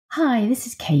Hi, this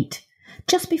is Kate.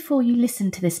 Just before you listen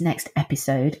to this next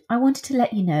episode, I wanted to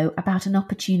let you know about an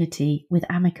opportunity with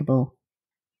Amicable.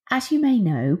 As you may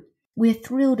know, we're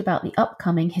thrilled about the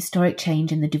upcoming historic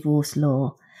change in the divorce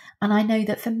law, and I know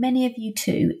that for many of you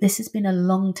too, this has been a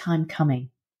long time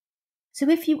coming. So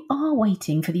if you are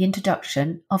waiting for the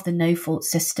introduction of the no-fault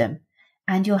system,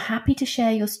 and you're happy to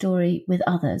share your story with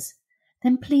others,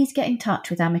 then please get in touch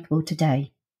with Amicable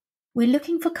today. We're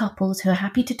looking for couples who are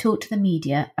happy to talk to the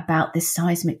media about this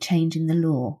seismic change in the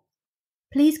law.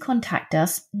 Please contact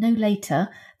us no later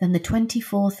than the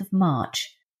 24th of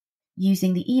March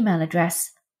using the email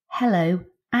address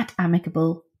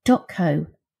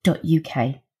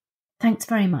hello@amicable.co.uk. Thanks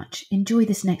very much. Enjoy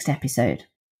this next episode.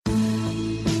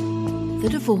 The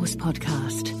Divorce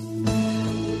Podcast.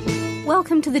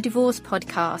 Welcome to the Divorce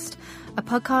Podcast, a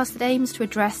podcast that aims to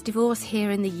address divorce here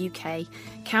in the UK,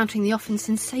 countering the often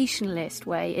sensationalist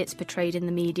way it's portrayed in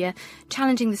the media,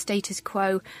 challenging the status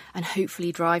quo and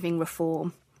hopefully driving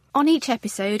reform. On each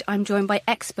episode, I'm joined by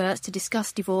experts to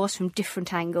discuss divorce from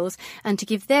different angles and to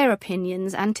give their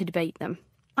opinions and to debate them.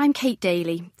 I'm Kate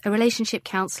Daly, a relationship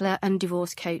counsellor and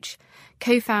divorce coach,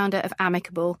 co-founder of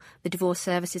Amicable, the divorce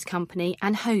services company,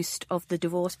 and host of the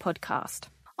Divorce Podcast.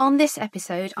 On this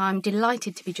episode, I'm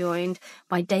delighted to be joined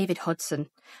by David Hodson,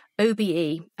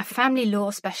 OBE, a family law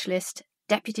specialist,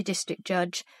 deputy district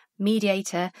judge,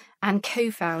 mediator, and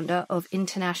co-founder of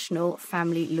International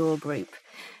Family Law Group.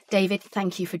 David,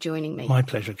 thank you for joining me. My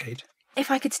pleasure, Kate. If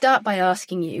I could start by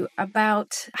asking you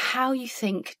about how you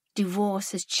think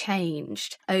divorce has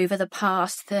changed over the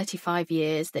past 35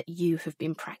 years that you have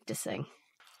been practicing.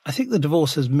 I think the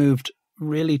divorce has moved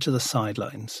really to the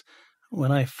sidelines. When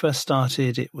I first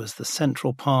started, it was the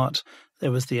central part.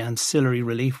 There was the ancillary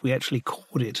relief. We actually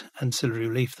called it ancillary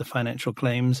relief, the financial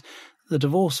claims. The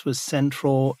divorce was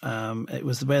central. It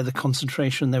was where the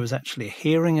concentration, there was actually a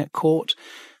hearing at court.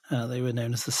 They were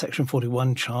known as the Section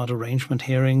 41 child arrangement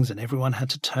hearings, and everyone had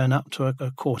to turn up to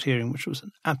a court hearing, which was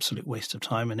an absolute waste of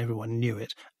time, and everyone knew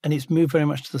it. And it's moved very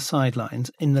much to the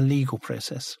sidelines in the legal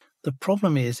process. The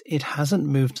problem is it hasn't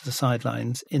moved to the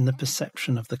sidelines in the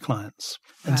perception of the clients.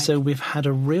 And so we've had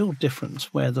a real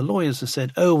difference where the lawyers have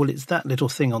said, oh, well, it's that little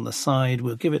thing on the side.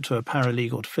 We'll give it to a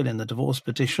paralegal to fill in the divorce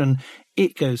petition.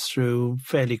 It goes through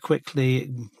fairly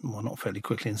quickly. Well, not fairly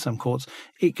quickly in some courts.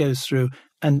 It goes through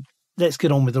and let's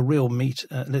get on with the real meat.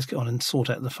 Let's get on and sort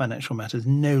out the financial matters.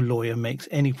 No lawyer makes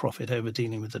any profit over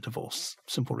dealing with the divorce.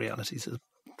 Simple realities. The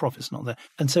profit's not there.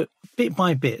 And so bit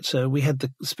by bit, we had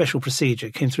the special procedure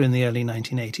came through in the early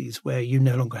 1980s where you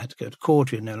no longer had to go to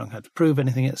court, you no longer had to prove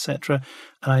anything, etc.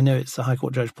 And I know it's the High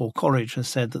Court Judge Paul Coleridge has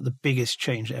said that the biggest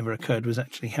change that ever occurred was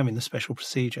actually having the special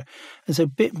procedure. And so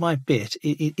bit by bit,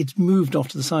 it's moved off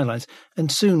to the sidelines.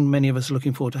 And soon many of us are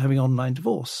looking forward to having online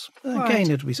divorce.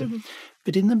 Again, it'll be so. Mm-hmm.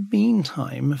 But in the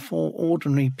meantime, for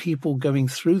ordinary people going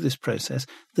through this process,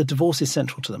 the divorce is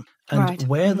central to them. And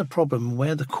where the problem,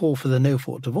 where the call for the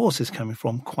no-fault divorce is coming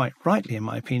from, quite rightly, in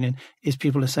my opinion, is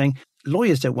people are saying,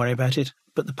 lawyers don't worry about it,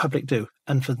 but the public do.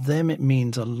 And for them, it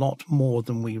means a lot more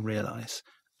than we realise.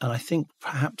 And I think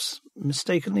perhaps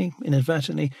mistakenly,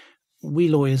 inadvertently, we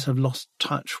lawyers have lost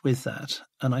touch with that.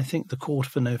 And I think the call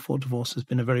for no-fault divorce has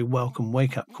been a very welcome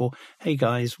wake-up call. Hey,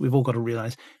 guys, we've all got to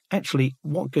realise, actually,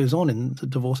 what goes on in the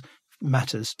divorce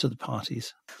matters to the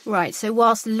parties. Right. So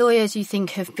whilst lawyers, you think,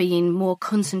 have been more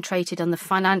concentrated on the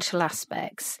financial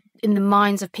aspects, in the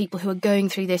minds of people who are going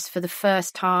through this for the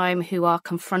first time, who are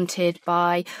confronted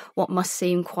by what must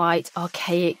seem quite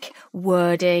archaic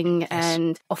wording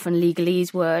and often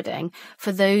legalese wording,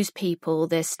 for those people,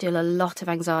 there's still a lot of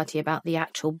anxiety about the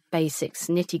actual basics,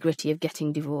 nitty-gritty of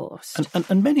getting divorced.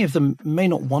 And many of them may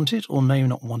not want it or may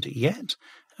not want it yet.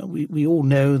 We all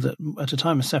know that at a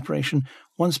time of separation,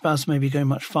 one spouse may be going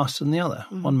much faster than the other.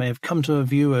 Mm. One may have come to a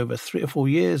view over 3 or 4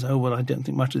 years, oh, well, I don't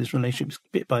think much of this relationship is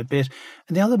bit by bit,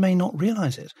 and the other may not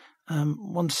realise it.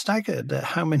 One's staggered at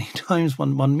how many times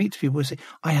one meets people who say,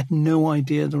 I had no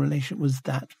idea the relationship was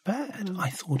that bad. Mm. I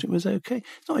thought it was okay.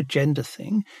 It's not a gender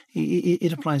thing.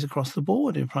 It applies across the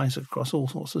board. It applies across all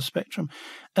sorts of spectrum.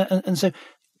 And so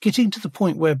getting to the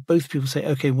point where both people say,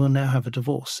 okay, we'll now have a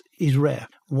divorce is rare.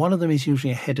 One of them is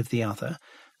usually ahead of the other.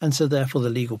 And so therefore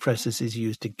the legal process is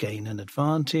used to gain an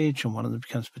advantage and one of them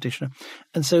becomes petitioner.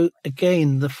 And so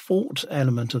again, the fault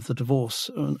element of the divorce,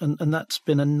 and that's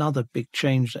been another big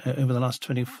change over the last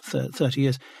 20, 30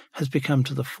 years, has become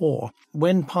to the fore.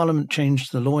 When Parliament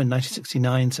changed the law in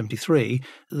 1969, 73,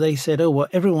 they said, oh, well,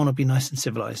 everyone will be nice and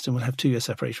civilized and we'll have 2-year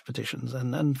separation petitions.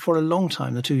 And for a long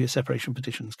time, the 2-year separation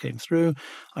petitions came through.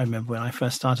 I remember when I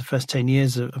first started, first 10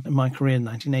 years of my career in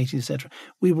 1980, etc.,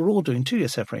 we were all doing 2-year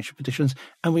separation petitions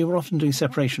and we were often doing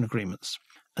separation agreements.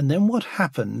 And then what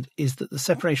happened is that the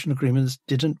separation agreements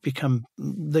didn't become,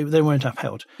 they weren't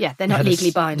upheld. Yeah, they're not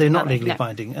legally binding. They're not legally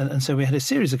binding. And so we had a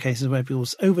series of cases where people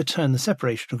overturned the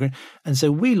separation agreement. And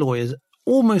so we lawyers,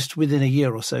 almost within a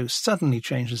year or so, suddenly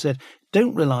changed and said,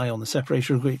 don't rely on the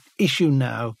separation agreement. Issue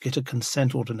now, get a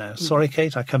consent order now. Sorry,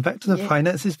 Kate, I come back to the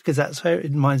finances because that's where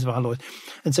it minds of our lawyers.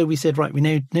 And so we said, right, we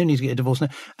no need to get a divorce now.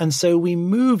 And so we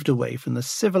moved away from the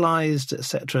civilized,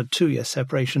 etc., 2-year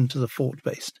separation to the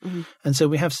fort-based. And so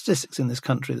we have statistics in this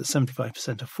country that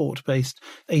 75% are fort-based,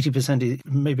 80%,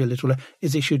 maybe a little less,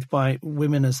 is issued by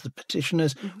women as the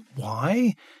petitioners.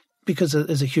 Why? Because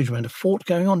there's a huge amount of fort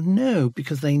going on? No,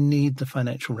 because they need the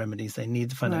financial remedies, they need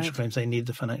the financial claims, they need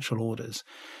the financial orders.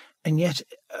 And yet,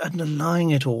 underlying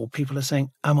it all, people are saying,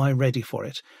 am I ready for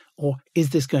it? Or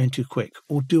is this going too quick?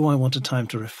 Or do I want a time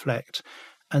to reflect?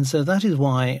 And so that is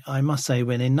why I must say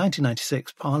when in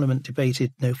 1996 Parliament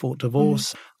debated no fault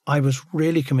divorce, I was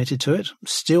really committed to it,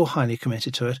 still highly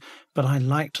committed to it, but I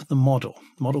liked the model.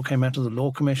 The model came out of the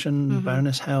Law Commission.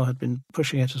 Baroness Howe had been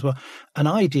pushing it as well. An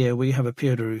idea where you have a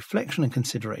period of reflection and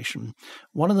consideration.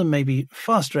 One of them may be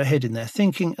faster ahead in their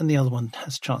thinking and the other one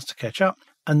has a chance to catch up.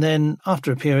 And then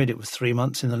after a period, it was 3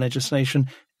 months in the legislation,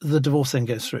 the divorce then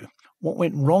goes through. What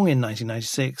went wrong in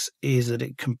 1996 is that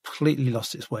it completely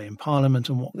lost its way in Parliament,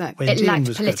 and what went in was it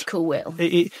lacked political will.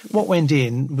 What went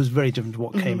in was very different to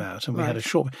what came out, and we had a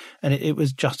short, and it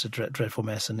was just a dreadful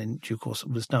mess, and in due course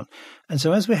it was done. And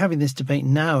so as we're having this debate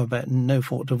now about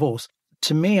no-fault divorce,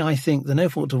 to me, I think the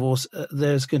no-fault divorce,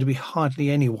 there's going to be hardly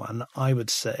anyone, I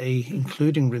would say,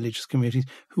 including religious communities,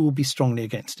 who will be strongly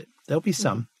against it. There'll be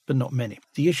some, but not many.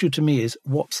 The issue to me is,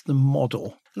 what's the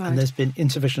model? Right. And there's been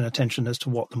insufficient attention as to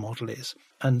what the model is.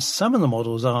 And some of the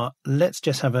models are, let's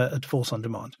just have a divorce on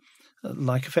demand.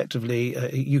 Like effectively,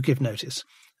 you give notice.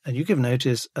 And you give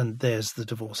notice and there's the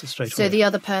divorce straight away. So the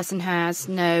other person has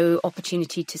no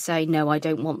opportunity to say, no, I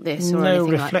don't want this or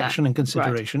anything like that? No reflection and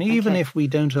consideration. Right. Even if we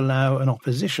don't allow an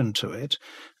opposition to it,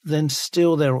 then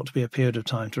still there ought to be a period of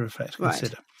time to reflect and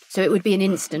consider. So it would be an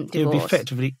instant divorce? It would be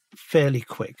effectively fairly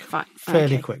quick.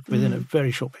 Fairly quick, within a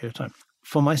very short period of time.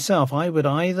 For myself, I would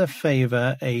either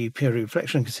favour a period of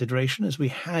reflection and consideration, as we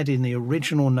had in the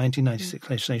original 1996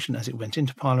 legislation as it went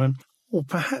into Parliament, or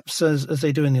perhaps, as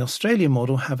they do in the Australian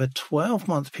model, have a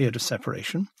 12-month period of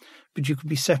separation, but you could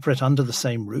be separate under the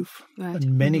same roof. Right.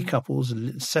 And many couples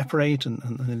separate and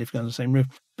they live under the same roof,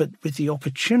 but with the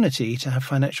opportunity to have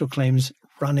financial claims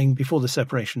running before the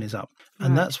separation is up.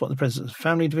 And that's what the President's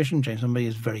Family Division, James OBE,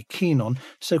 is very keen on,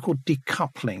 so-called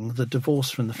decoupling the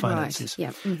divorce from the finances.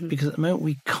 Right. Yeah. Because at the moment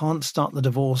we can't start the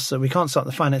divorce, so we can't start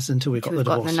the finances until we've got the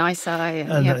divorce. Got the nice eye.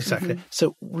 Exactly.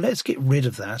 So let's get rid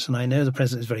of that, and I know the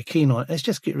President is very keen on it. Let's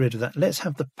just get rid of that. Let's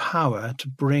have the power to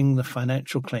bring the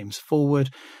financial claims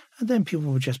forward, and then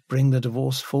people will just bring the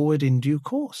divorce forward in due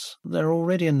course. There are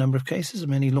already a number of cases,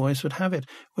 many lawyers would have it,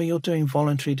 where you're doing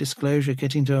voluntary disclosure,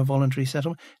 getting to a voluntary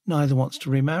settlement. Neither wants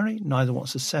to remarry, neither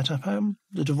wants to set up home.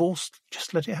 The divorce,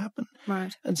 just let it happen.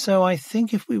 Right. And so I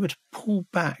think if we were to pull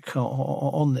back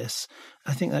on this,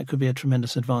 I think that could be a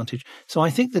tremendous advantage. So I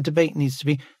think the debate needs to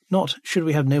be not should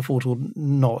we have no fault or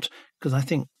not, because I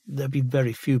think there'll be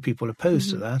very few people opposed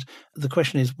to that. The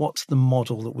question is, what's the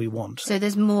model that we want? So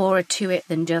there's more to it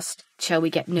than just, shall we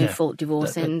get no fault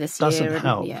divorce in this year?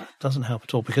 Doesn't help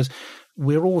at all, because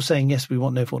we're all saying, yes, we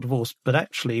want no fault divorce, but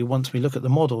actually once we look at the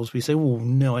models, we say, oh,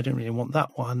 no, I don't really want that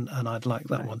one, and I'd like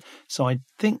that one. So I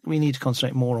think we need to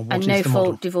concentrate more on what is the model. And no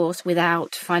fault divorce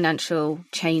without financial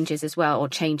changes as well, or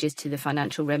changes to the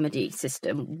financial remedy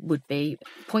system, would be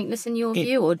pointless in your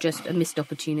view, or just a missed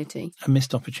opportunity? A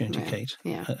missed opportunity, Kate.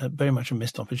 Yeah. Very much a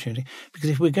missed opportunity. Because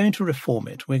if we're going to reform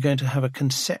it, we're going to have a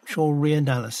conceptual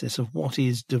reanalysis of what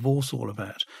is divorce all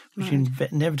about, which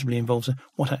inevitably involves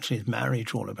what actually is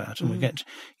marriage all about. And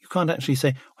you can't actually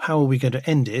say, how are we going to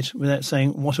end it, without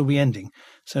saying, what are we ending?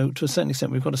 So to a certain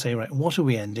extent, we've got to say, right, what are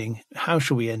we ending? How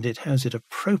shall we end it? How is it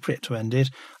appropriate to end it?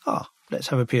 Let's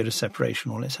have a period of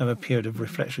separation, or let's have a period of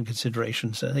reflection,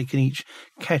 consideration, so they can each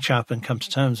catch up and come to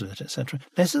terms with it, etc.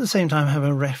 Let's at the same time have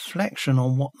a reflection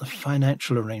on what the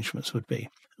financial arrangements would be.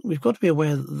 We've got to be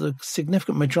aware that the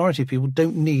significant majority of people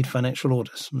don't need financial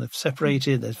orders. They've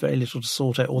separated, there's very little to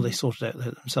sort out, or they sort it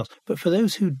out themselves. But for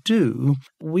those who do,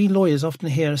 we lawyers often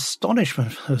hear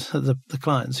astonishment from the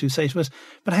clients who say to us,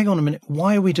 but hang on a minute,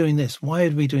 why are we doing this? Why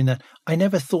are we doing that? I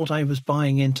never thought I was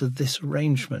buying into this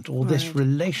arrangement, or this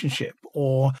relationship,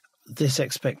 or this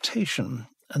expectation.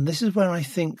 And this is where I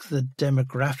think the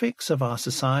demographics of our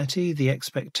society, the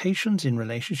expectations in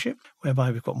relationship, whereby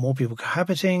we've got more people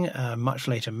cohabiting, much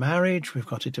later marriage, we've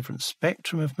got a different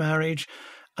spectrum of marriage,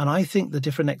 And I think the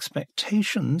different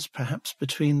expectations, perhaps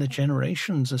between the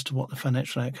generations as to what the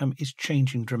financial outcome is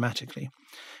changing dramatically.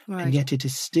 Right. And yet it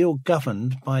is still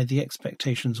governed by the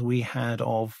expectations we had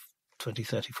of 20,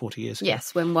 30, 40 years ago.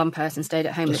 Yes, when one person stayed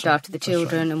at home, looked after the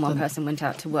children, and one person went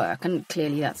out to work. And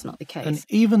clearly that's not the case. And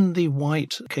even the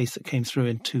White case that came through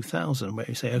in 2000, where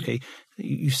you say, okay,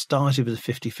 you started with a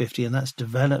 50-50 and that's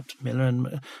developed. Miller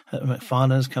and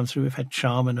McFarlane has come through. We've had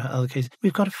Charm and other cases.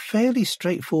 We've got a fairly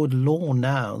straightforward law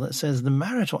now that says the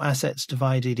marital assets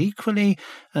divided equally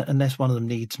unless one of them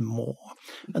needs more.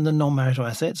 And the non-marital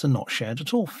assets are not shared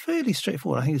at all. Fairly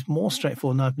straightforward. I think it's more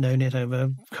straightforward than I've known it over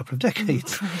a couple of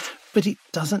decades. Right. But it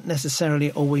doesn't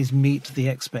necessarily always meet the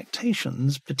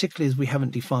expectations, particularly as we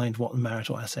haven't defined what the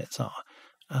marital assets are.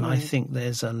 And I think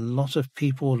there's a lot of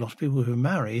people who are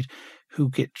married who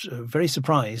get very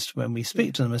surprised when we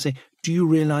speak to them and say, do you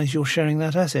realise you're sharing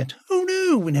that asset? Oh,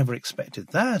 no, we never expected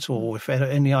that. Or if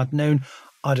only I'd known,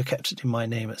 I'd have kept it in my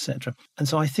name, etc. And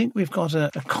so I think we've got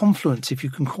a confluence, if you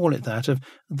can call it that, of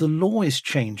the law is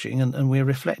changing and we're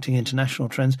reflecting international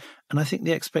trends. And I think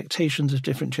the expectations of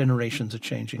different generations are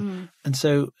changing. And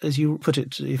so, as you put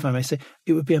it, if I may say,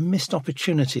 it would be a missed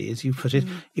opportunity, as you put it,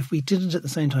 if we didn't at the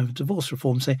same time for divorce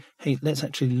reform say, hey, let's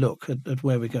actually look at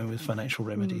where we're going with financial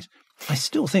remedies. I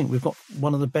still think we've got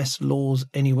one of the best laws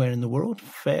anywhere in the world,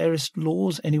 fairest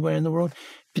laws anywhere in the world,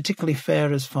 particularly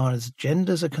fair as far as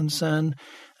genders are concerned.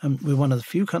 We're one of the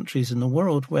few countries in the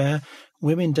world where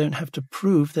women don't have to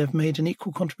prove they've made an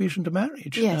equal contribution to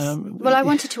marriage. Yes. Well, I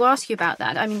wanted to ask you about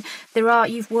that. I mean,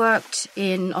 you've worked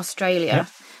in Australia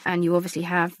and you obviously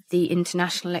have the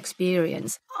international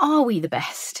experience. Are we the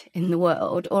best in the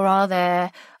world, or are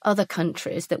there other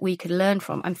countries that we could learn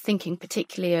from? I'm thinking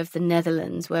particularly of the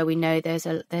Netherlands, where we know there's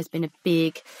been a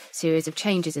big series of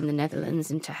changes in the Netherlands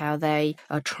into how they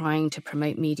are trying to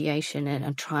promote mediation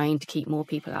and trying to keep more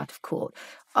people out of court.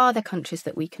 Are there countries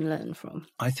that we can learn from?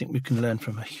 I think we can learn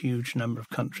from a huge number of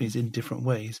countries in different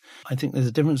ways. I think there's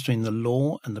a difference between the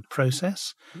law and the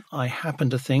process. I happen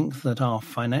to think that our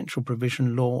financial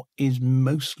provision law is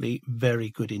mostly very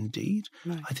good indeed.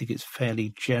 Right. I think it's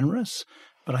fairly generous,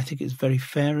 but I think it's very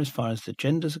fair as far as the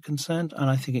genders are concerned, and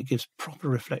I think it gives proper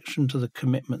reflection to the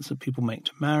commitments that people make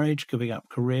to marriage, giving up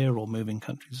career or moving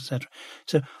countries, etc.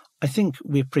 So I think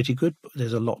we're pretty good, but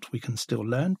there's a lot we can still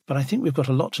learn. But I think we've got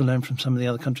a lot to learn from some of the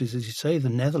other countries, as you say, the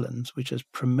Netherlands, which has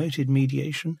promoted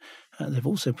mediation. They've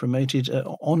also promoted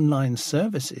online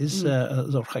services,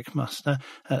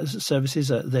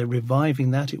 services. They're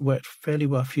reviving that. It worked fairly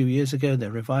well a few years ago.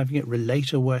 They're reviving it.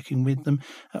 Relator working with them,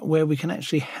 where we can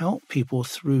actually help people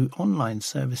through online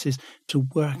services to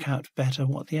work out better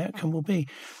what the outcome will be.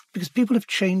 Because people have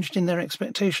changed in their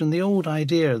expectation. The old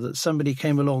idea that somebody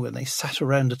came along and they sat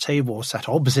around a table or sat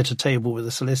opposite a table with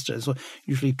a solicitor,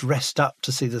 usually dressed up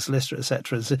to see the solicitor,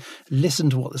 etc., and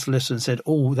listened to what the solicitor said,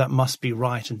 oh, that must be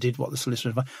right, and did what the solicitor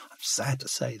advised. I'm sad to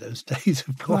say those days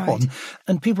have gone. Right.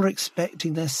 And people are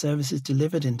expecting their services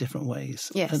delivered in different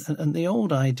ways. Yes. And the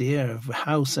old idea of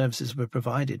how services were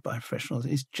provided by professionals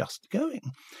is just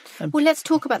going. Well, let's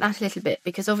talk about that a little bit,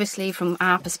 because obviously from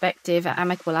our perspective at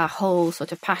Amicable, our whole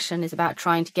sort of passion is about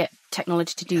trying to get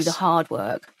technology to do the hard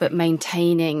work, but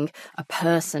maintaining a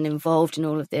person involved in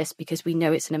all of this, because we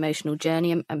know it's an emotional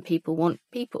journey and people want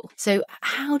people. So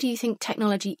how do you think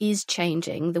technology is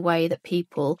changing the way that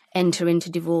people enter into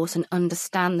divorce and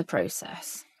understand the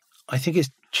process? I think it's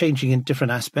changing in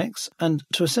different aspects, and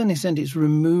to a certain extent it's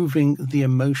removing the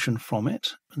emotion from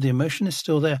it. The emotion is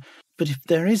still there, but if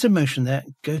there is emotion there,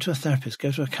 go to a therapist,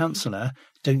 go to a counsellor.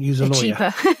 Don't use a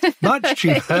lawyer. Cheaper. Much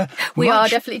cheaper. We are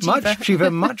definitely cheaper. Much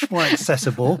cheaper, much more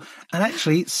accessible. And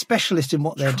actually, specialist in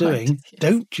what they're doing. Yes.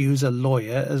 Don't use a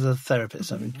lawyer as a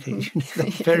therapist. I mean,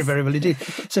 very, very well indeed.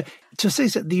 So to say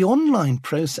that the online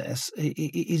process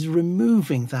is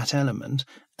removing that element.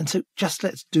 And so just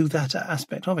let's do that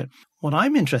aspect of it. What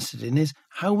I'm interested in is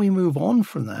how we move on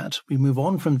from that. We move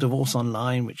on from divorce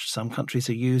online, which some countries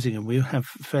are using, and we'll have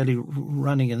fairly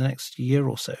running in the next year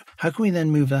or so. How can we then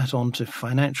move that on to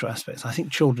financial aspects? I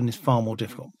think children is far more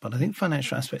difficult, but I think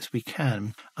financial aspects we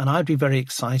can. And I'd be very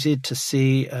excited to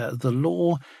see the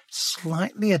law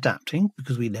slightly adapting,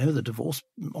 because we know the divorce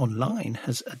online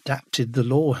has adapted the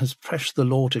law, has pressed the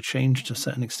law to change to a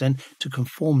certain extent to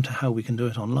conform to how we can do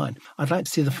it online. I'd like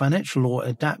to see the financial law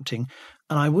adapting,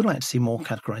 and I would like to see more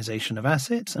categorization of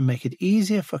assets and make it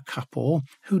easier for a couple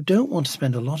who don't want to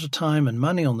spend a lot of time and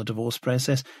money on the divorce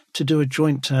process to do a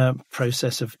joint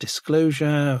process of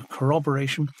disclosure,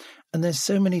 corroboration. And there's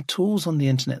so many tools on the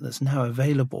internet that's now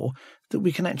available that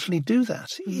we can actually do that.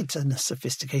 It's a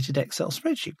sophisticated Excel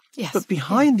spreadsheet. Yes. But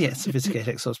behind the sophisticated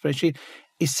Excel spreadsheet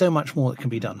is so much more that can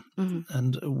be done.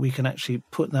 And we can actually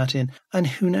put that in. And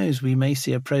who knows, we may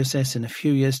see a process in a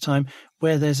few years' time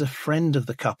where there's a friend of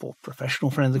the couple,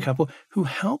 professional friend of the couple, who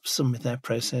helps them with their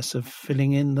process of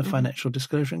filling in the financial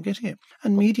disclosure and getting it.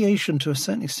 And mediation, to a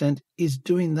certain extent, is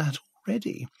doing that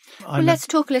already. Well, let's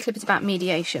talk a little bit about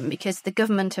mediation, because the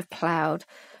government have ploughed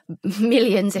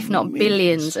millions, if not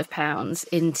billions of pounds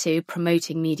into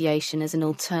promoting mediation as an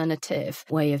alternative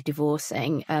way of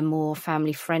divorcing, a more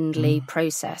family-friendly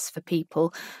process for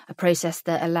people, a process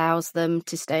that allows them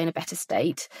to stay in a better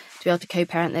state, to be able to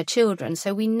co-parent their children.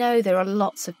 So we know there are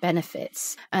lots of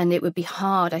benefits, and it would be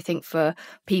hard, I think, for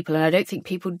people, and I don't think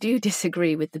people do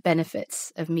disagree with the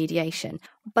benefits of mediation.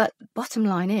 But bottom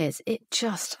line is, it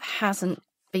just hasn't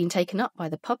been taken up by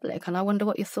the public, and I wonder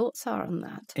what your thoughts are on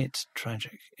that. It's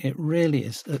tragic. It really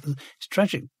is. It's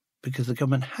tragic because the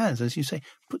government has, as you say,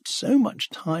 put so much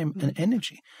time and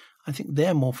energy. I think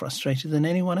they're more frustrated than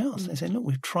anyone else. They say, look,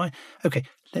 we've tried. Okay,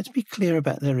 let's be clear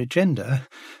about their agenda.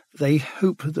 They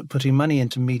hope that putting money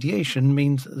into mediation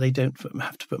means that they don't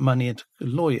have to put money into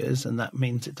lawyers, and that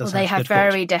means it doesn't. Well, they have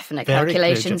very definite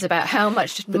calculations about how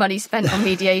much money spent on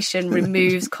mediation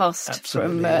removes cost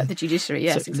from the judiciary.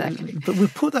 Yes, exactly. But we'll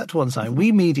put that to one side.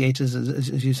 We mediators,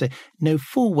 as you say, know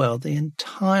full well the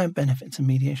entire benefits of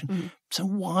mediation. So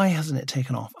why hasn't it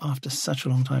taken off after such a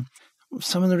long time?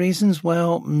 Some of the reasons,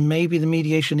 well, maybe the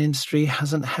mediation industry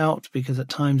hasn't helped because at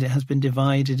times it has been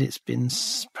divided. It's been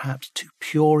perhaps too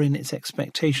pure in its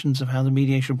expectations of how the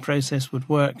mediation process would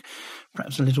work.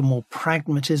 Perhaps a little more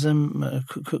pragmatism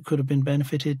could have been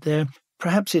benefited there.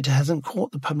 Perhaps it hasn't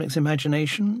caught the public's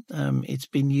imagination. It's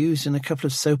been used in a couple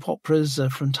of soap operas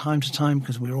from time to time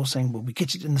because we're all saying, well, we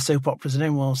get it in the soap operas and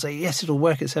everyone will say, yes, it'll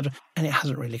work, etc. And it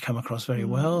hasn't really come across very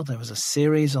well. There was a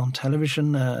series on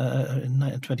television in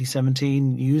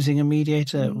 2017 using a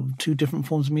mediator, 2 different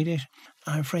forms of mediation.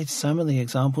 I'm afraid some of the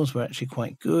examples were actually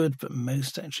quite good, but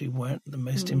most actually weren't the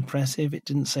most impressive. It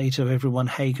didn't say to everyone,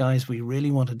 hey, guys, we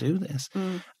really want to do this.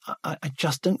 I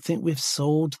just don't think we've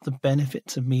sold the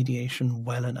benefits of mediation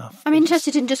well enough. I'm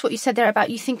interested in just what you said there about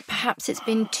you think perhaps it's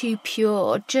been too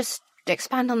pure. Just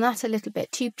expand on that a little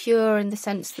bit. Too pure in the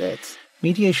sense that...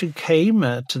 Mediation came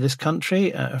to this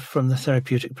country from the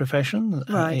therapeutic profession.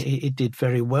 Right. It did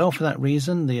very well for that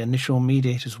reason. The initial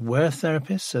mediators were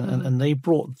therapists, and they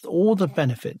brought all the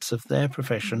benefits of their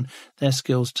profession, their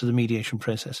skills, to the mediation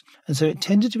process. And so it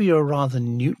tended to be a rather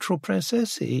neutral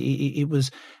process. It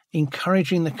was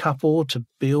encouraging the couple to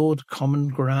build common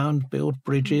ground, build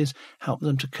bridges, help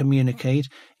them to communicate.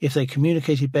 If they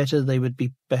communicated better, they would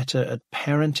be better at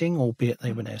parenting, albeit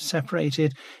they were now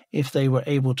separated. If they were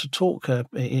able to talk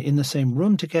in the same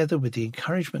room together with the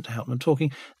encouragement to help them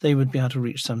talking, they would be able to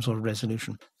reach some sort of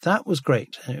resolution. That was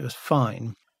great, and it was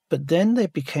fine. But then there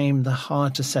became the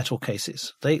hard to settle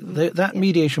cases. That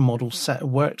mediation model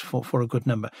worked for a good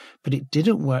number, but it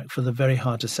didn't work for the very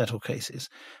hard to settle cases.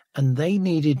 And they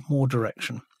needed more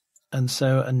direction. And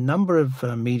so a number of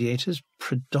mediators,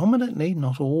 predominantly,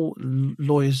 not all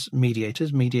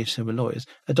mediators who were lawyers,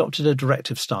 adopted a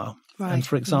directive style. Right. And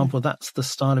for example, that's the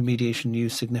style of mediation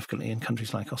used significantly in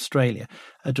countries like Australia,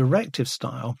 a directive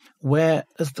style where,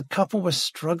 as the couple were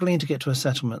struggling to get to a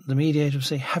settlement, the mediator would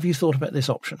say, have you thought about this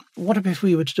option? What if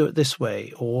we were to do it this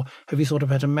way? Or have you thought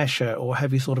about a measure? Or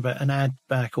have you thought about an add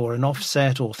back or an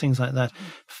offset or things like that?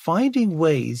 Finding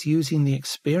ways using the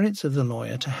experience of the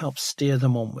lawyer to help steer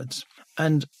them onwards.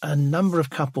 And a number of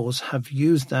couples have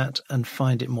used that and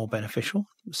find it more beneficial.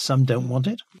 Some don't want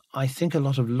it. I think a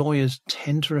lot of lawyers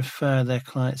tend to refer their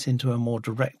clients into a more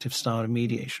directive style of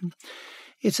mediation.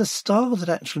 It's a style that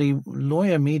actually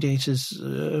lawyer mediators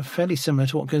are fairly similar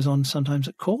to what goes on sometimes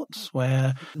at courts,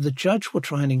 where the judge will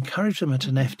try and encourage them at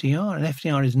an FDR. An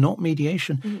FDR is not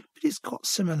mediation, but it's got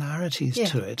similarities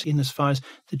to it in as far as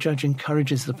the judge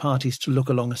encourages the parties to look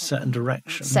along a certain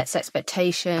direction. Sets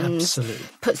expectations. Absolutely.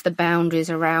 Puts the boundaries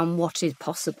around what is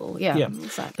possible. Yeah.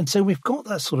 Exactly. And so we've got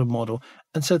that sort of model.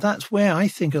 And so that's where I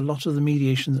think a lot of the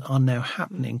mediations are now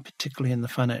happening, particularly in the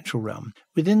financial realm.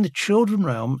 Within the children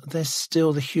realm, there's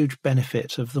still the huge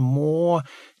benefit of the more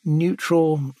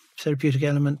neutral therapeutic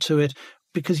element to it,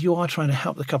 because you are trying to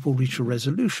help the couple reach a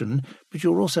resolution, but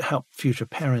you'll also help future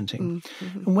parenting.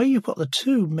 And where you've got the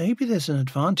two, maybe there's an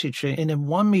advantage in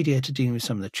one mediator dealing with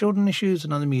some of the children issues,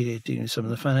 another mediator dealing with some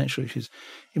of the financial issues.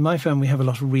 In my firm, we have a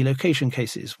lot of relocation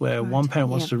cases where one parent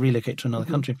wants to relocate to another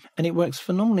country. And it works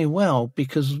phenomenally well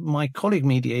because my colleague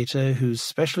mediator, who's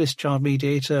specialist child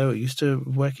mediator, used to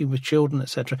working with children,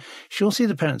 etc., she'll see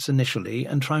the parents initially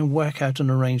and try and work out an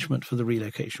arrangement for the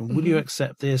relocation. Will you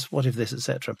accept this? What if this,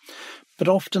 etc.? But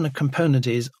often a component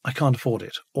is, I can't afford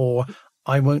it, or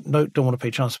I don't want to pay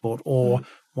child support, or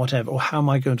whatever, or how am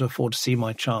I going to afford to see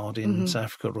my child in South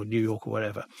Africa or New York or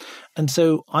wherever? And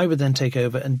so I would then take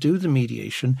over and do the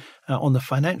mediation on the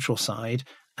financial side,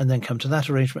 and then come to that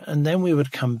arrangement. And then we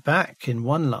would come back in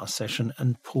one last session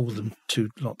and pull them two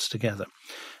lots together.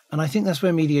 And I think that's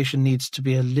where mediation needs to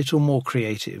be a little more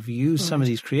creative. Use some of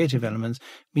these creative elements.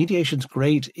 Mediation's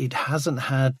great. It hasn't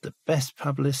had the best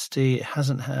publicity. It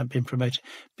hasn't been promoted,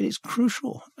 but it's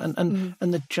crucial. And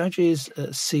the judges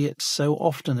see it so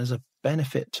often as a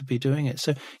benefit to be doing it.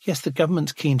 So yes, the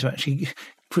government's keen to actually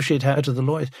push it out to the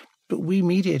lawyers, but we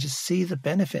mediators see the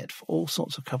benefit for all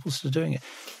sorts of couples to doing it.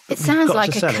 It sounds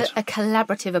like a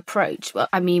collaborative approach. Well,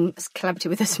 I mean, collaborative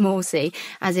with a small c,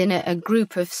 as in a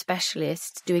group of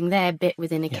specialists doing their bit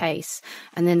within a case,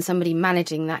 and then somebody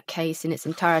managing that case in its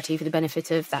entirety for the benefit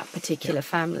of that particular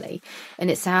family. And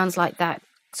it sounds like that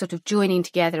sort of joining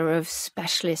together of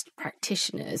specialist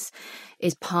practitioners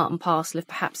is part and parcel of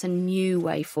perhaps a new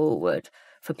way forward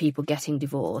for people getting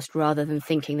divorced, rather than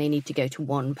thinking they need to go to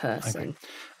one person.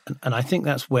 And I think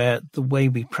that's where the way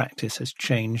we practice has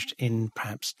changed in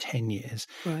perhaps 10 years.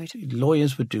 Right.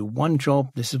 Lawyers would do one job.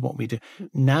 This is what we do.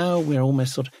 Now we're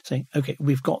almost sort of saying, okay,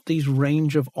 we've got these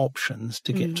range of options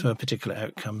to get to a particular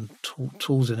outcome,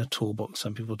 tools in a toolbox,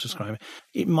 some people describe it.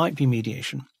 It might be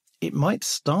mediation. It might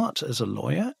start as a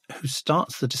lawyer who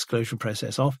starts the disclosure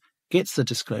process off, gets the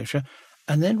disclosure,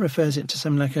 and then refers it to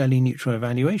something like early neutral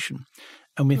evaluation.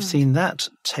 And we've seen that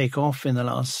take off in the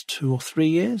last 2 or 3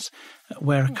 years,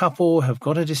 where a couple have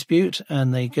got a dispute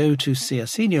and they go to see a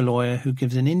senior lawyer who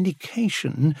gives an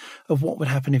indication of what would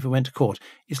happen if it went to court.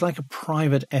 It's like a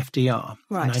private FDR.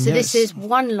 Right. So this is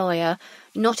one lawyer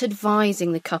not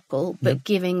advising the couple, but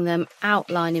giving them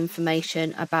outline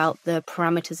information about the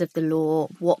parameters of the law,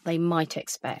 what they might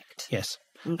expect. Yes.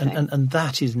 Okay. And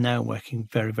that is now working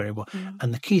very, very well.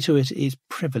 And the key to it is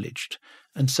privileged.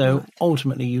 And so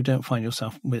ultimately you don't find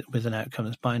yourself with an outcome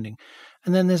that's binding.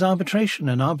 And then there's arbitration.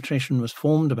 And arbitration was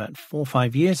formed about 4 or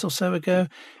 5 years or so ago.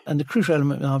 And the crucial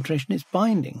element of arbitration is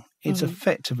binding. It's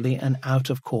effectively an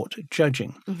out-of-court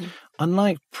judging.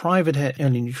 Unlike private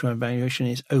early neutral evaluation,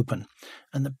 is open.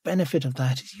 And the benefit of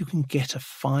that is you can get a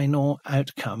final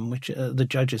outcome, which the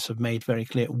judges have made very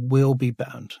clear will be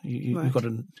bound. You've got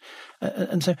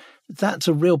and so that's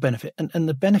a real benefit. And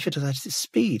the benefit of that is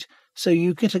speed. So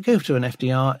you get to go to an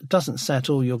FDR, it doesn't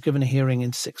settle, you're given a hearing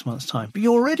in 6 months' time. But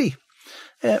you're ready.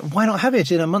 Why not have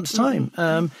it in a month's time?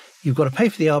 You've got to pay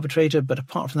for the arbitrator, but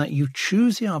apart from that, you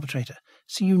choose the arbitrator.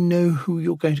 So you know who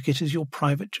you're going to get as your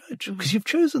private judge because you've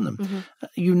chosen them.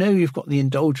 You know you've got the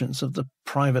indulgence of the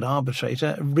private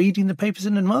arbitrator reading the papers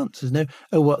in advance. There's no,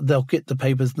 they'll get the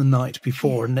papers the night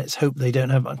before and let's hope they don't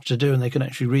have much to do and they can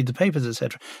actually read the papers,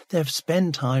 etc. They'll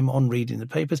spend time on reading the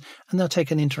papers and they'll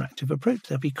take an interactive approach.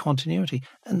 There'll be continuity.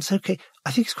 And so, okay,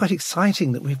 I think it's quite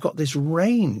exciting that we've got this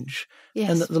range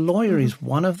and that the lawyer is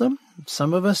one of them.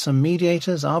 Some of us are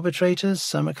mediators, arbitrators,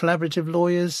 some are collaborative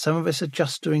lawyers, some of us are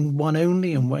just doing one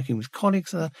only and working with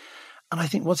colleagues. And I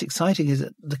think what's exciting is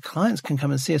that the clients can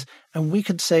come and see us and we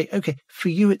could say, okay, for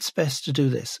you it's best to do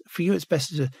this. For you it's best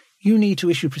to do this. You need to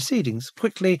issue proceedings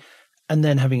quickly and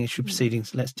then having issued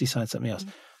proceedings, let's decide something else.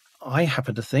 I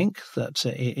happen to think that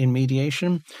in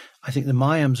mediation, I think the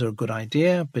MIAMs are a good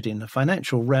idea, but in the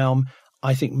financial realm,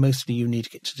 I think mostly you need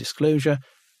to get to disclosure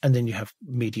and then you have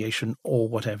mediation or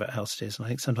whatever else it is. And I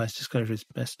think sometimes disclosure is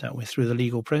best dealt with through the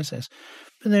legal process.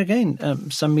 But there again,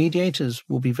 some mediators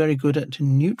will be very good at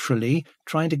neutrally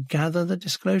trying to gather the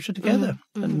disclosure together.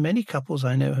 And many couples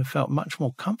I know have felt much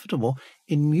more comfortable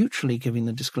in mutually giving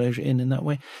the disclosure in that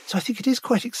way. So I think it is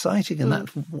quite exciting, and that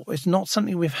it's not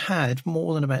something we've had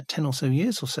more than about 10 or so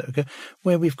years or so ago,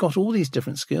 where we've got all these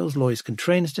different skills. Lawyers can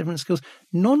train as different skills.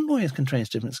 Non-lawyers can train as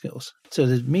different skills. So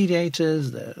there's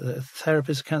mediators, the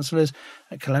therapists, counsellors,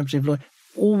 collaborative lawyers,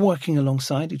 all working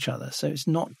alongside each other. So it's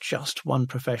not just one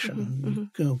profession.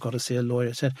 You've got to see a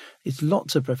lawyer. It's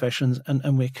lots of professions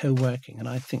and we're co-working. And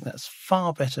I think that's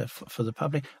far better for the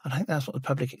public. And I think that's what the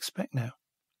public expect now.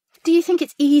 Do you think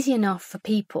it's easy enough for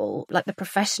people, like the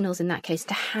professionals in that case,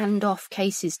 to hand off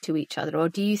cases to each other? Or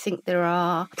do you think there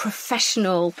are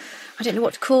professional, I don't know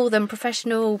what to call them,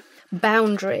 professional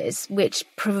boundaries which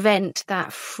prevent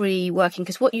that free working?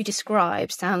 Because what you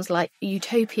describe sounds like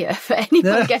utopia for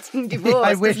anyone getting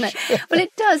divorced, doesn't it? Well,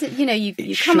 it does.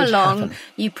 You come along,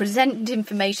 you present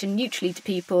information neutrally to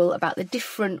people about the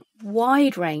different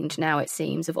wide range now, it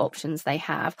seems, of options they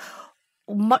have.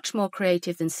 Much more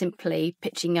creative than simply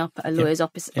pitching up at a lawyer's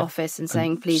office and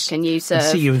saying, please, can you serve?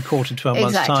 See you in court in 12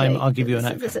 months' time, I'll give you an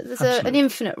outcome. There's an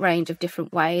infinite range of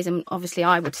different ways. And obviously,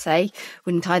 I would say,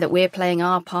 wouldn't I, that we're playing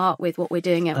our part with what we're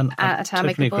doing at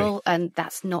Amicable. Totally, and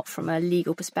that's not from a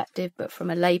legal perspective, but from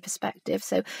a lay perspective.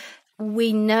 So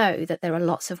we know that there are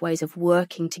lots of ways of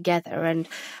working together, and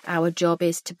our job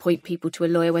is to point people to a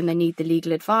lawyer when they need the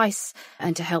legal advice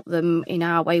and to help them in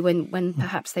our way when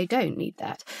perhaps they don't need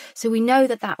that. So we know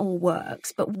that all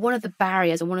works. But one of the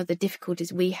barriers, or one of the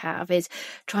difficulties we have, is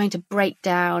trying to break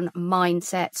down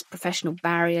mindsets, professional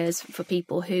barriers for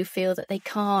people who feel that they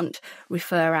can't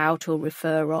refer out or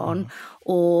refer on.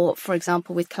 Or, for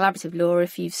example, with collaborative law,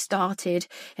 if you've started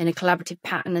in a collaborative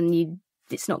pattern and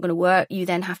it's not going to work, you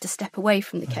then have to step away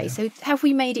from the case. So have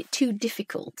we made it too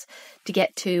difficult to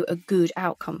get to a good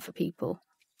outcome for people?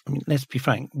 I mean, let's be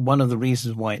frank. One of the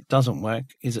reasons why it doesn't work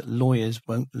is that lawyers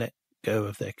won't let go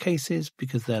of their cases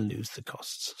because they'll lose the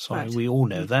costs. So we all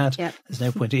know that. Yep. There's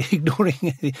no point in ignoring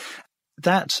it.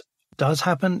 That does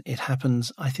happen. It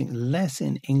happens, I think, less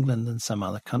in England than some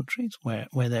other countries where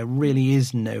there really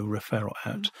is no referral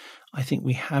out. I think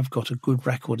we have got a good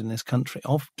record in this country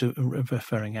of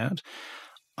referring out.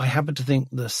 I happen to think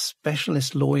the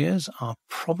specialist lawyers are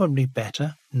probably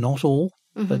better, not all,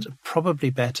 but probably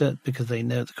better because they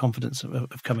know the confidence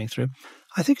of coming through.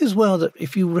 I think as well that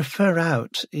if you refer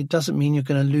out, it doesn't mean you're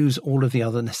going to lose all of the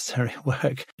other necessary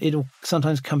work. It'll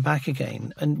sometimes come back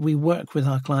again. And we work with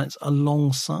our clients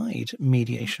alongside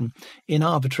mediation. In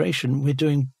arbitration, we're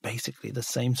doing basically the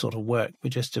same sort of work. We're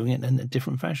just doing it in a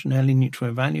different fashion. Early neutral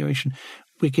evaluation,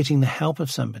 we're getting the help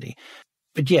of somebody.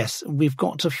 But yes, we've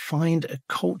got to find a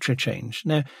culture change.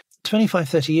 Now, 25,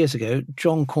 30 years ago,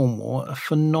 John Cornwall, a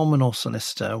phenomenal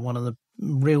solicitor, one of the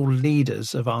real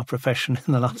leaders of our profession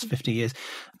in the last 50 years,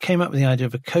 came up with the idea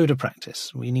of a code of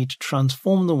practice. We need to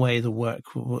transform the way the work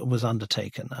was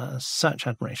undertaken. Such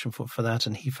admiration for that.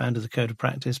 And he founded the code of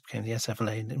practice, became the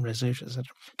SFLA in resolution, etc.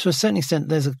 To a certain extent,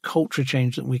 there's a culture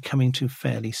change that we're coming to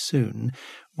fairly soon,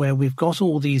 where we've got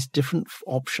all these different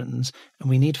options and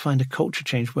we need to find a culture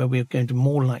change where we're going to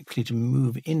more likely to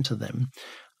move into them.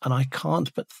 And I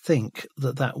can't but think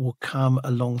that will come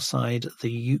alongside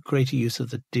the greater use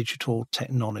of the digital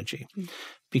technology,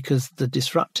 because the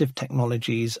disruptive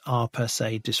technologies are per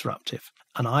se disruptive.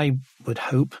 And I would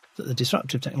hope that the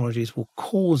disruptive technologies will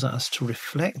cause us to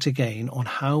reflect again on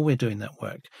how we're doing that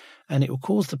work. And it will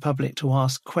cause the public to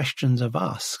ask questions of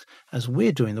us as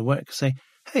we're doing the work, say,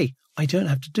 hey, I don't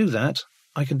have to do that.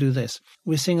 I can do this.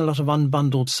 We're seeing a lot of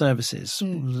unbundled services,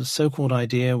 the so-called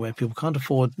idea where people can't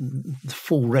afford the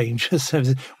full range of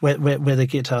services, where they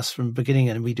get to us from the beginning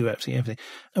and we do absolutely everything.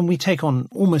 And we take on,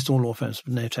 almost all law firms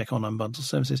no take on unbundled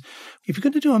services. If you're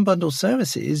going to do unbundled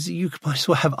services, you might as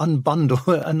well have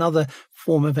unbundle another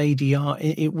form of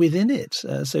ADR within it.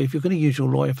 So if you're going to use your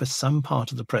lawyer for some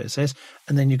part of the process,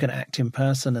 and then you're going to act in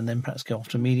person and then perhaps go off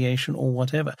to mediation or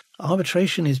whatever.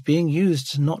 Arbitration is being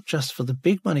used not just for the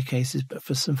big money cases, but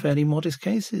for some fairly modest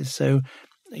cases. So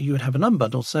you would have an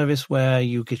unbundled service where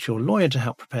you get your lawyer to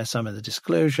help prepare some of the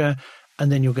disclosure,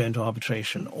 and then you'll go into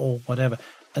arbitration or whatever.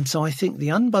 And so I think the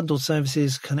unbundled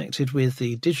services connected with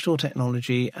the digital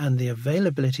technology and the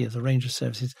availability of the range of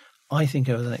services, I think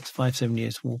over the next 5-7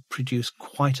 years will produce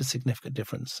quite a significant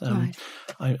difference.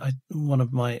 Right. One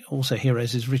of my also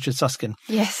heroes is Richard Susskind,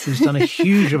 yes, who's done a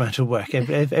huge amount of work.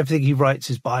 Everything he writes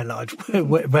is by and large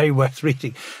very worth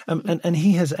reading. And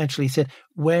he has actually said,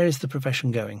 where is the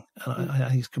profession going? And I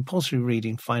think it's compulsory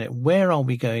reading, find out where are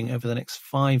we going over the next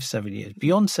 5-7 years.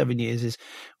 Beyond 7 years is,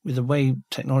 with the way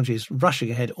technology is rushing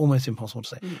ahead, almost impossible to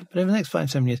say. But over the next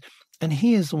 5-7 years, and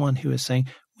he is the one who is saying,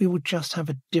 we will just have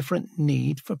a different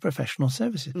need for professional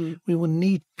services. We will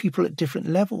need people at different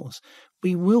levels.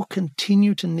 We will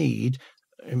continue to need,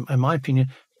 in my opinion,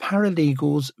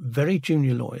 paralegals, very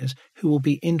junior lawyers who will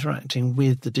be interacting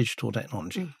with the digital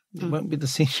technology. It won't be the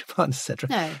senior partners, etc.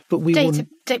 No, but we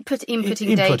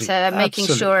inputting data, making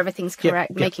sure everything's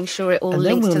correct, making sure it all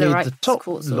links to the right top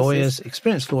court sources. Lawyers,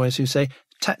 experienced lawyers who say,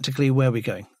 tactically, where are we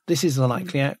going? This is the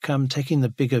likely outcome, taking the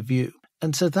bigger view.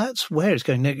 And so that's where it's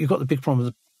going. Now, you've got the big problem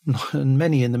of and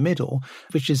many in the middle,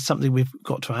 which is something we've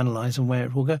got to analyse and where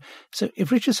it will go. So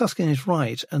if Richard Susskind is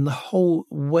right and the whole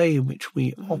way in which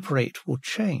we operate will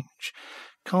change,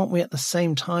 can't we at the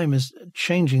same time as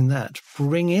changing that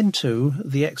bring into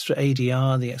the extra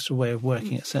ADR, the extra way of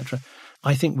working, etc.,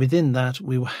 I think within that,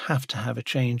 we will have to have a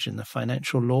change in the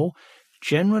financial law,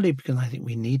 generally because I think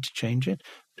we need to change it,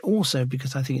 but also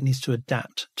because I think it needs to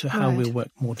adapt to how we'll work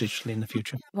more digitally in the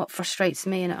future. What frustrates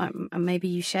me, and maybe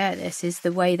you share this, is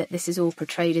the way that this is all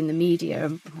portrayed in the media.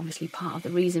 And obviously part of the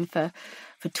reason for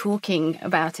talking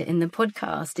about it in the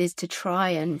podcast is to try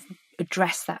and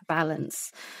address that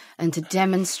balance and to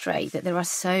demonstrate that there are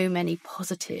so many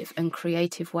positive and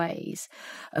creative ways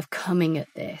of coming at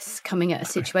a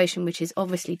situation which is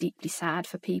obviously deeply sad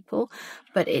for people,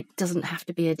 but it doesn't have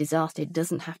to be a disaster. It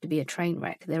doesn't have to be a train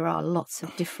wreck. There are lots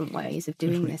of different ways of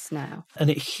doing this now. And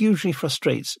it hugely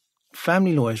frustrates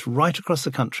family lawyers right across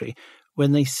the country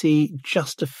when they see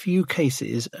just a few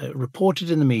cases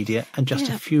reported in the media and just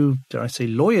a few, dare I say,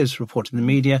 lawyers reported in the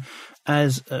media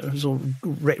as sort of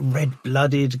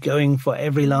red-blooded, going for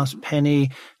every last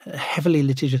penny, heavily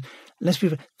litigious. Let's be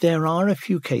fair, there are a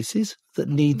few cases that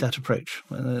need that approach.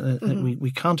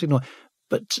 We can't ignore.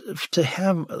 But to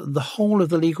have the whole of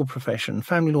the legal profession,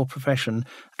 family law profession,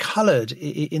 coloured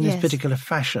in this particular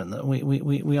fashion, that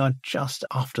we are just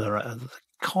after the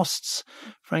costs,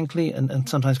 frankly, and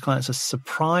sometimes clients are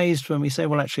surprised when we say,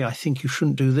 well, actually, I think you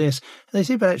shouldn't do this. And they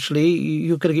say, but actually,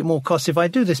 you're going to get more costs if I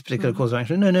do this particular course of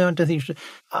action. No, I don't think you should.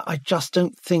 I just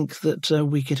don't think that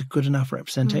we get a good enough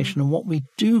representation. And what we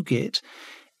do get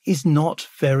is not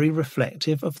very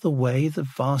reflective of the way the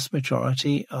vast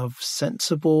majority of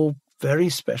sensible, very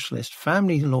specialist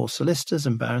family law solicitors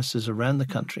and barristers around the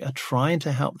country are trying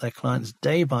to help their clients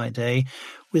day by day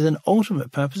with an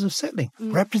ultimate purpose of settling,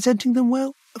 representing them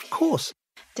well, of course.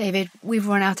 David, we've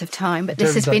run out of time, but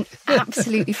this has been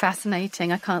absolutely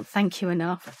fascinating. I can't thank you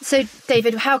enough. So,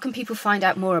 David, how can people find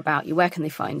out more about you? Where can they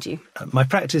find you? My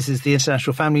practice is the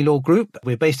International Family Law Group.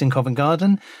 We're based in Covent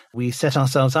Garden. We set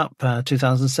ourselves up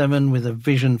 2007 with a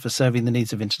vision for serving the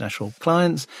needs of international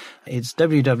clients. It's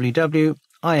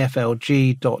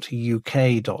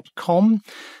www.iflg.uk.com.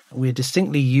 We're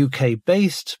distinctly UK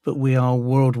based, but we are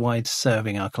worldwide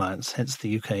serving our clients, hence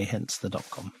the UK, hence the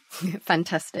 .com.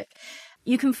 Fantastic.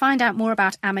 You can find out more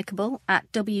about Amicable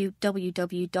at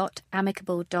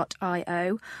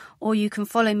www.amicable.io, or you can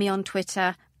follow me on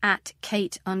Twitter at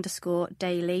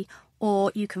Kate_Daly,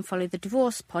 or you can follow the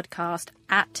Divorce Podcast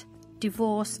at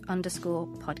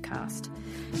divorce_podcast.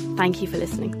 Thank you for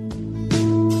listening.